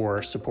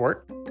for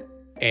support,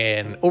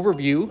 an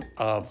overview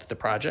of the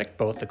project,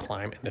 both the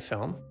climb and the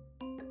film,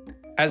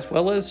 as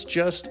well as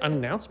just an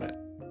announcement.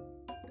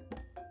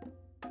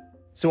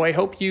 So I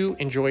hope you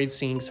enjoyed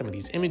seeing some of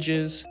these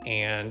images,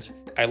 and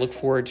I look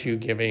forward to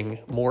giving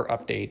more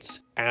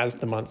updates as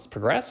the months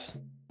progress.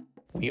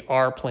 We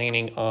are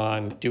planning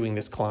on doing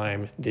this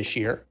climb this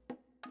year.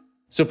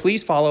 So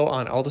please follow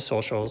on all the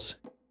socials.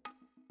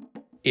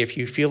 If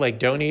you feel like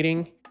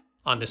donating,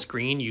 on the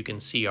screen you can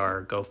see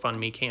our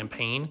GoFundMe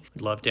campaign.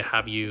 We'd love to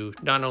have you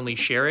not only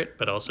share it,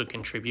 but also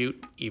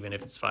contribute, even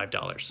if it's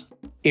 $5.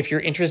 If you're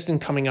interested in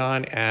coming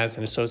on as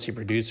an associate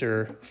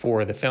producer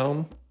for the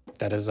film,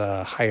 that is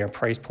a higher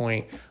price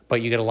point,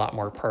 but you get a lot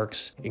more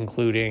perks,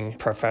 including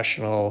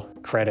professional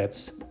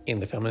credits in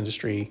the film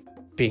industry,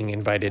 being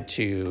invited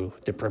to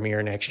the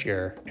premiere next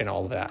year, and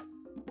all of that.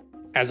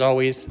 As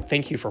always,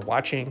 thank you for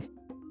watching.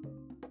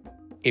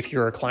 If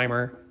you're a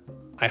climber,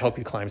 I hope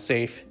you climb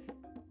safe.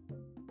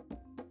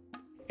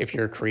 If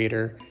you're a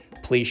creator,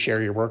 please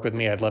share your work with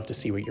me. I'd love to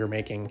see what you're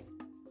making.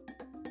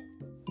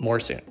 More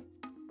soon.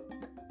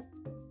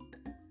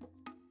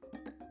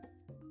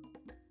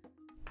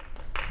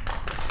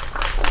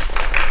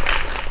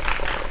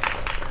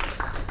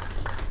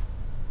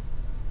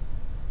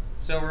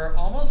 So we're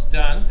almost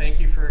done. Thank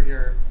you for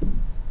your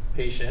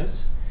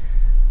patience.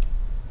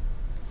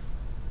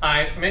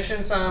 I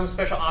mentioned some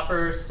special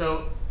offers.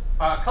 So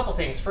a couple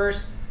things.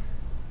 First,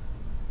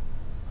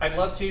 I'd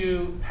love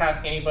to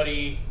have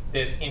anybody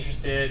that's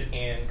interested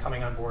in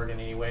coming on board in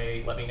any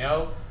way, let me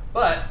know.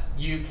 But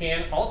you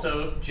can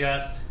also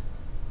just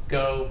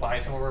go buy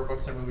some of our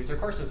books or movies or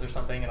courses or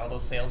something, and all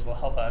those sales will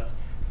help us.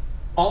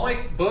 All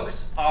my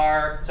books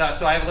are,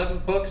 so I have 11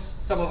 books.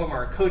 Some of them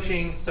are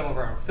coaching, some of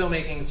them are on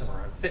filmmaking, some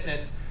are on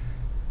fitness.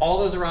 All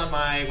those are on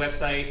my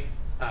website,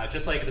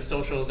 just like the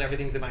socials,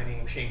 everything's in my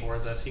name, Shane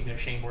Borza, so you can go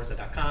to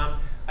shaneborza.com.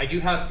 I do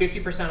have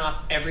 50%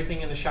 off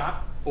everything in the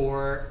shop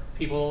for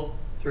people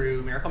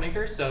through Miracle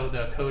Makers, so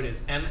the code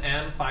is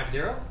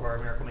MM50 for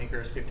Miracle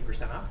Makers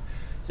 50% off.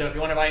 So if you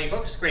want to buy any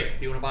books, great.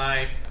 If you want to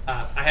buy,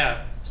 I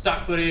have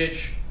stock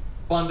footage,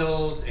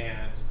 bundles,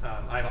 and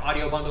I have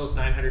audio bundles,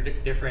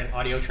 900 different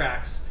audio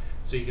tracks,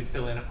 so you can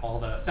fill in all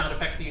the sound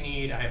effects that you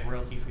need. I have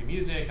royalty-free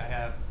music. I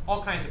have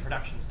all kinds of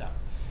production stuff.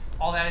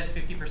 All that is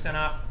 50%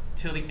 off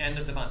till the end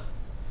of the month.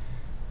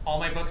 All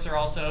my books are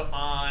also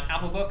on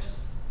Apple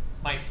Books.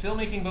 My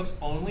filmmaking books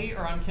only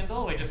are on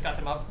Kindle. I just got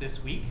them up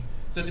this week.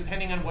 So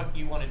depending on what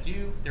you want to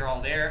do, they're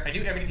all there. I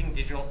do everything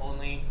digital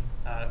only.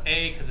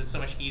 Because it's so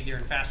much easier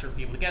and faster for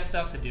people to get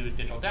stuff, to do a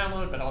digital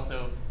download, but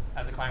also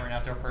as a climber and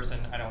outdoor person,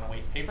 I don't want to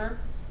waste paper.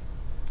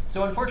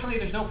 So unfortunately,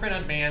 there's no print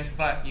on demand,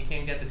 but you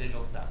can get the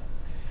digital stuff.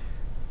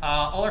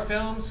 All our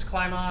films,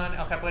 Climb On,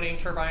 El Cap Wedding,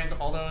 Turbines,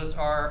 all those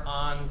are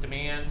on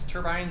demand.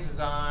 Turbines is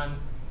on,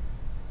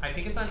 I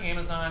think it's on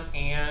Amazon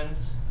and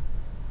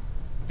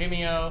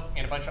Vimeo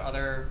and a bunch of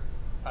other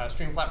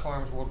streaming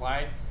platforms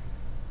worldwide.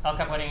 El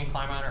Cap Wedding and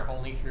Climb On are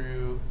only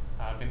through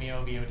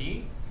Vimeo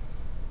VOD.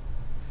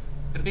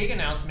 The big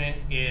announcement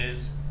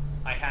is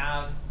I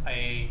have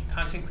a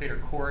content creator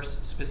course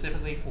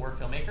specifically for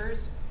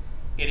filmmakers.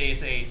 It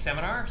is a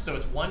seminar, so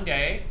it's one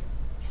day,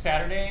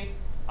 Saturday,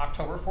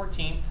 October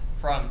 14th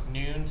from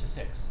noon to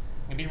 6.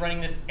 I'm gonna be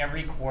running this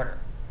every quarter.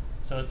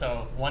 So it's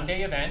a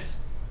one-day event.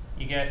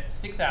 You get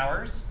 6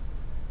 hours.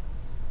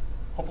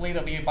 Hopefully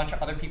there'll be a bunch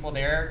of other people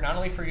there, not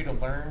only for you to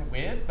learn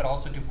with, but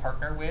also to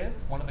partner with.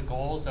 One of the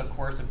goals, of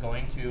course, of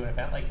going to an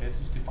event like this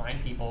is to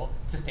find people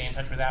to stay in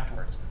touch with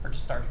afterwards, or to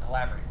start to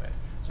collaborate with.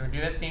 So we're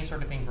gonna do that same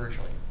sort of thing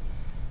virtually.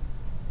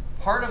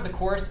 Part of the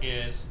course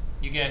is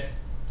you get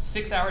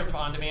 6 hours of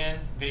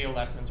on-demand video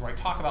lessons where I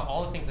talk about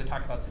all the things I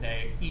talked about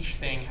today. Each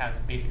thing has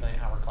basically an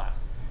hour class.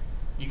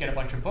 You get a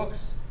bunch of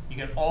books, you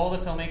get all the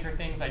filmmaker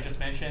things I just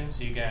mentioned,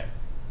 so you get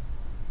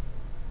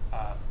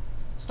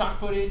stock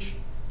footage,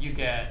 you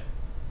get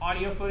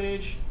audio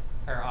footage,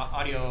 or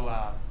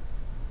audio,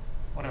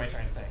 what am I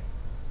trying to say?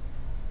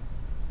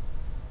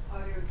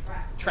 Audio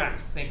tracks.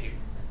 Tracks, thank you.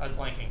 I was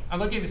blanking. I'm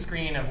looking at the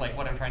screen of like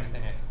what I'm trying to say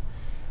next.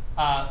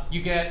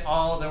 You get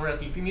all the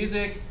royalty-free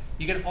music.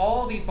 You get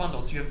all these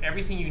bundles. So you have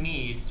everything you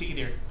need to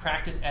either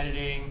practice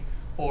editing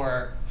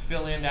or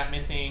fill in that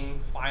missing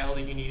file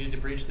that you needed to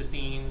bridge the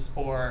scenes,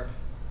 or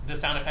the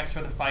sound effects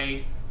for the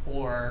fight,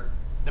 or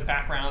the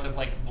background of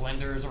like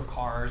blenders or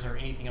cars or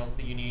anything else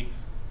that you need.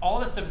 All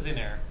that stuff is in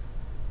there.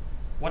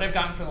 What I've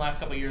gotten from the last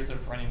couple of years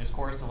of running this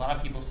course, a lot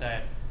of people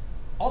said,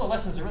 all the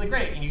lessons are really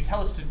great, and you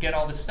tell us to get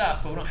all this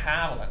stuff, but we don't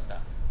have all that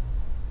stuff.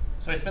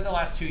 So I spent the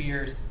last 2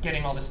 years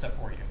getting all this stuff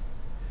for you.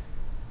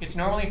 It's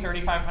normally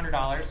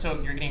 $3,500,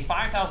 so you're getting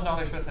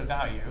 $5,000 worth of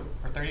value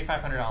for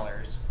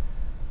 $3,500,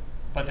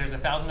 but there's a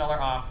 $1,000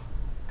 off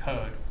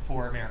code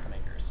for Miracle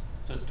Makers.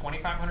 So it's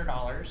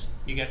 $2,500.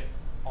 You get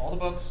all the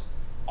books,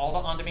 all the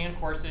on-demand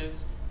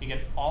courses, you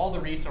get all the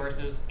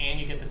resources, and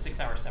you get the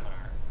 6-hour seminar.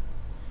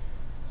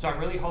 So I'm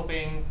really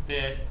hoping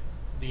that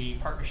the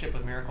partnership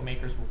with Miracle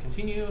Makers will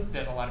continue,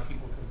 that a lot of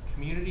people from the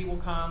community will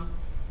come,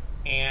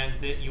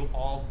 and that you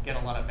all get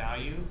a lot of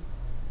value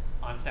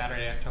on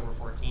Saturday, October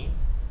 14th.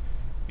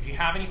 If you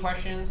have any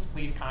questions,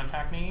 please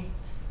contact me.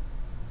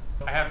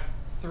 I have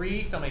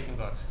 3 filmmaking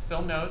books.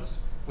 Film Notes,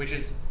 which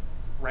is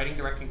writing,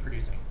 directing,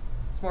 producing.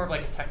 It's more of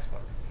like a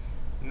textbook.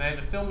 And then I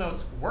have the Film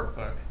Notes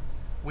workbook,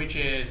 which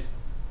is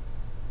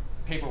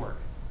paperwork,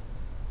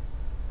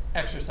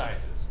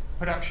 exercises,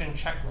 production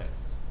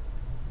checklists,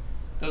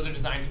 Those are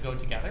designed to go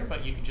together,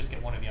 but you could just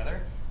get one or the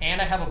other.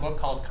 And I have a book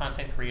called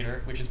Content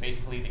Creator, which is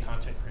basically the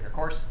Content Creator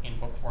course in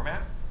book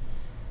format.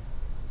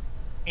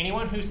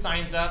 Anyone who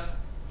signs up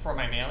for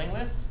my mailing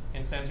list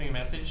and sends me a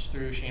message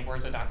through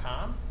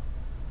shaneborza.com,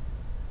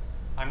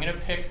 I'm going to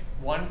pick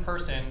one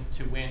person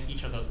to win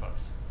each of those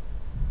books.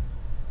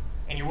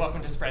 And you're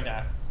welcome to spread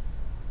that.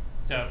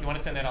 So if you want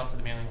to send that out to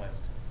the mailing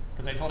list.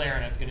 Because I told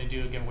Aaron I was going to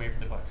do a giveaway for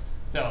the books.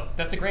 So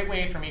that's a great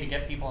way for me to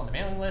get people on the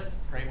mailing list.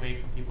 It's a great way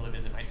for people to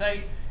visit my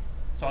site.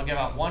 So I'll give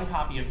out one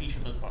copy of each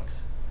of those books.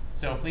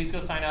 So please go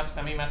sign up,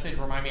 send me a message,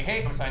 remind me,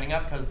 hey, I'm signing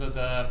up because of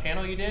the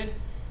panel you did,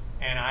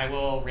 and I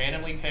will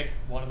randomly pick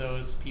one of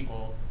those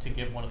people to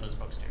give one of those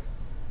books to.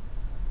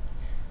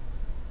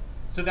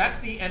 So that's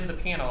the end of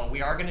the panel.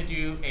 We are going to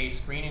do a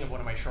screening of one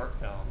of my short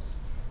films.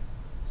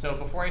 So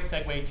before I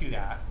segue to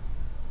that,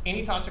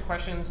 any thoughts or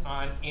questions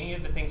on any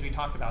of the things we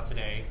talked about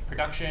today?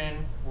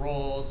 Production,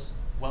 roles,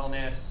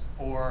 wellness,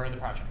 or the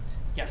project?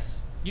 Yes,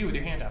 you with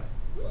your hand up.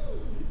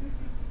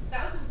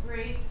 That was a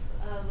great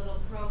little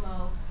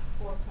promo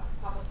for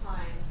Papa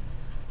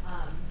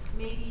Pine.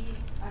 Maybe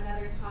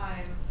another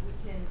time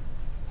we can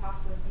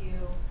talk with you,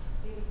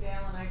 maybe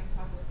Dale and I can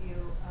talk with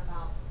you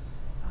about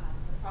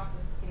the process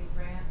of getting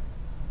grants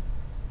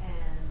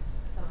and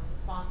some of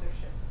the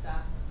sponsorship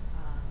stuff.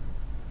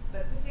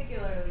 But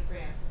particularly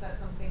grants, is that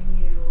something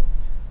you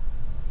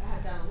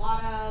have done a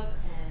lot of?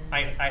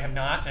 And I have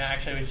not, and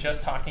actually I was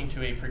just talking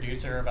to a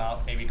producer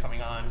about maybe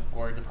coming on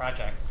board the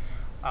project.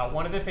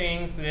 One of the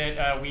things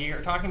that we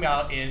are talking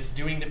about is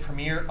doing the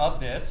premiere of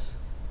this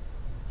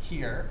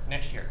here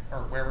next year, or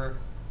wherever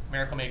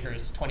Miracle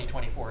Makers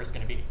 2024 is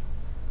going to be.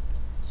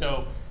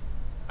 So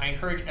I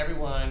encourage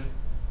everyone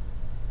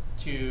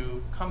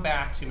to come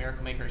back to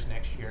Miracle Makers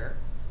next year,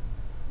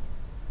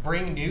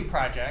 bring new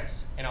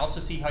projects, and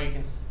also see how you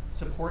can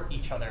support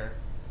each other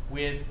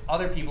with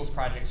other people's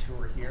projects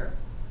who are here.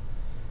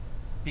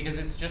 Because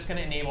it's just going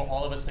to enable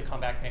all of us to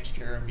come back next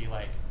year and be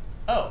like,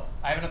 oh,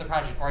 I have another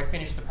project, or I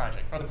finished the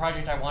project, or the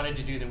project I wanted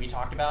to do that we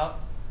talked about,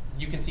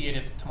 you can see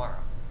it's tomorrow.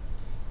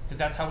 Because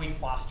that's how we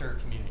foster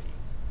community.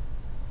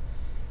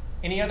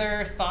 Any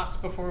other thoughts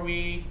before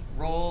we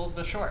roll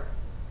the short?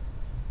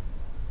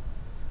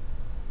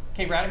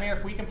 Okay, Radomir,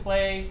 if we can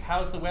play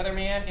How's the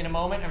Weatherman in a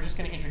moment, I'm just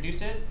going to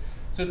introduce it.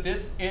 So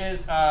this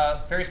is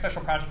a very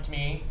special project to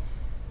me.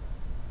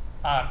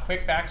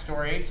 Quick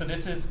backstory. So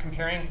this is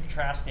comparing and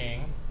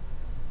contrasting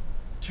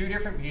two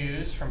different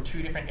views from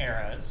two different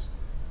eras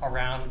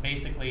around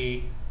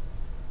basically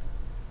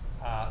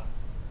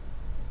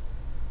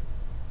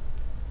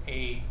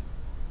a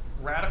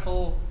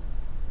radical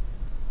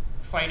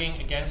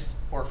fighting against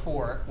or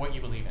for what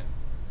you believe in.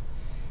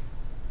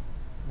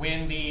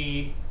 When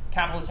the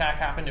Capitol attack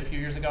happened a few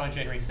years ago on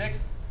January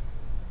 6th,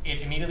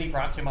 it immediately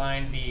brought to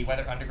mind the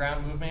Weather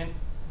Underground movement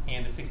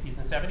in the 60s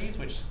and 70s,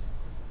 which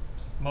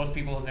most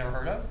people have never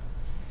heard of.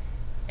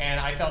 And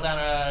I fell down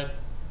a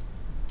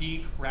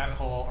deep rabbit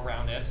hole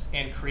around this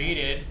and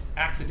created,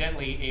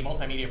 accidentally, a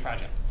multimedia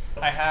project.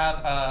 I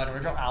have an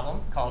original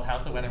album called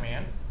How's the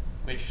Weatherman,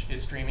 which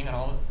is streaming on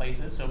all of the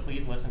places, so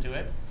please listen to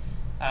it.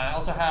 I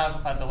also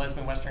have the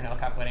Lesbian Western El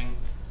Cap Wedding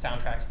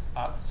soundtracks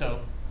up,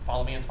 so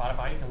follow me on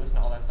Spotify, you can listen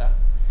to all that stuff.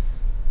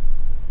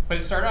 But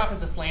it started off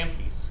as a slam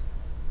piece,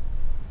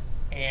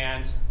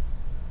 and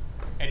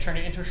I turned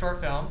it into a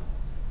short film.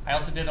 I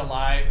also did a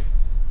live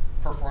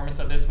performance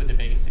of this with the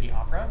Vegas City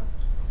Opera.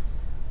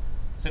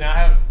 So now I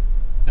have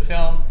the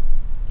film,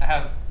 I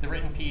have the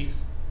written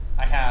piece,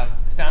 I have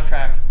the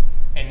soundtrack,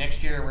 and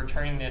next year we're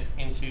turning this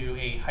into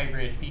a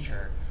hybrid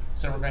feature.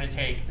 So we're going to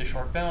take the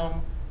short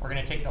film, we're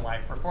going to take the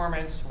live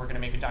performance, we're going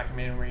to make a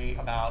documentary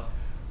about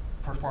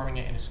performing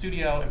it in a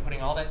studio and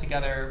putting all that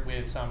together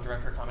with some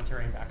director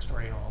commentary and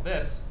backstory and all of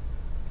this.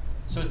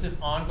 So it's this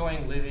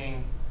ongoing,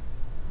 living,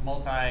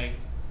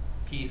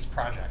 multi-piece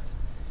project.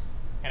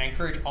 And I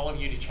encourage all of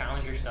you to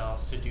challenge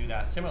yourselves to do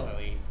that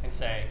similarly and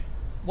say,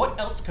 what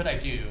else could I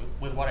do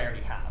with what I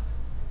already have?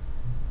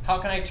 How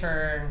can I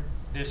turn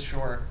this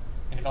short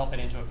and develop it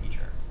into a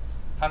feature?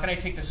 How can I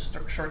take this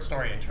short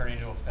story and turn it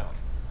into a film?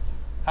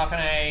 How can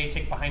I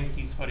take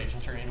behind-the-scenes footage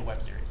and turn it into a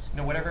web series?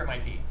 Whatever it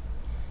might be.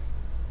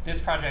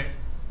 This project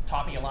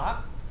taught me a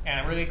lot, and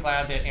I'm really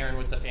glad that Aaron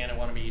was a fan and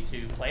wanted me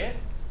to play it.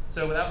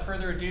 So without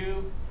further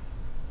ado,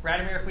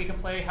 Radomir, if we can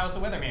play How's the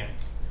Weatherman?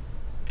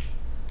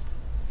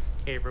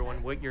 Hey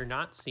everyone, what you're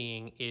not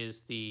seeing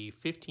is the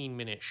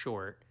 15-minute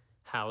short,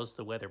 How's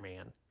the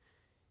Weatherman?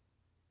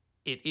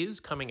 It is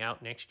coming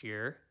out next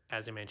year,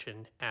 as I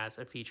mentioned, as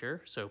a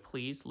feature, so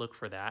please look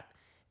for that.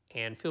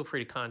 And feel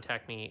free to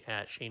contact me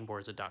at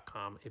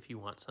shaneborza.com if you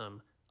want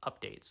some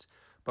updates.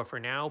 But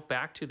for now,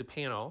 back to the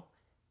panel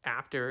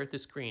after the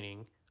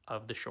screening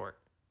of the short.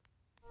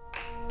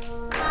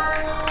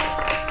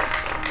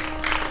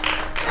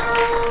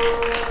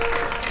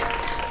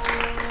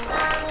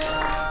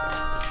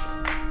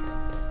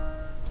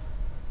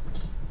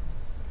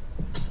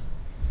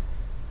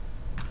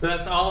 So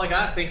that's all I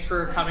got. Thanks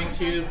for coming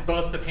to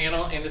both the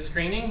panel and the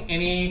screening.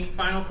 Any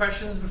final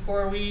questions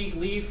before we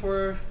leave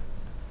for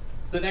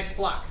the next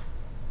block?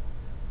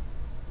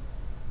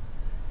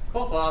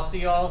 Cool. Well, I'll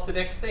see you all at the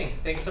next thing.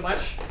 Thanks so much.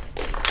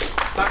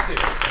 Talk soon.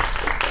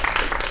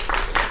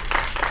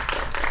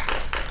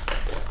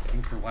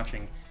 Thanks for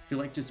watching. If you'd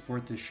like to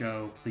support the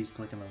show, please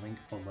click on the link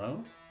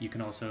below. You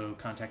can also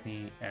contact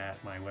me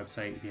at my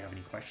website if you have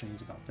any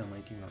questions about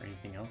filmmaking or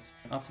anything else.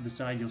 Off to the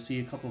side, you'll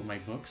see a couple of my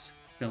books,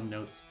 Film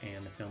Notes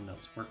and the Film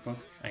Notes Workbook.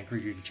 I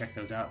encourage you to check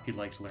those out if you'd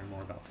like to learn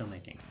more about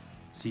filmmaking.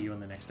 See you in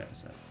the next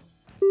episode.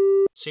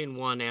 Scene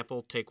 1,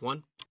 Apple, take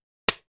 1.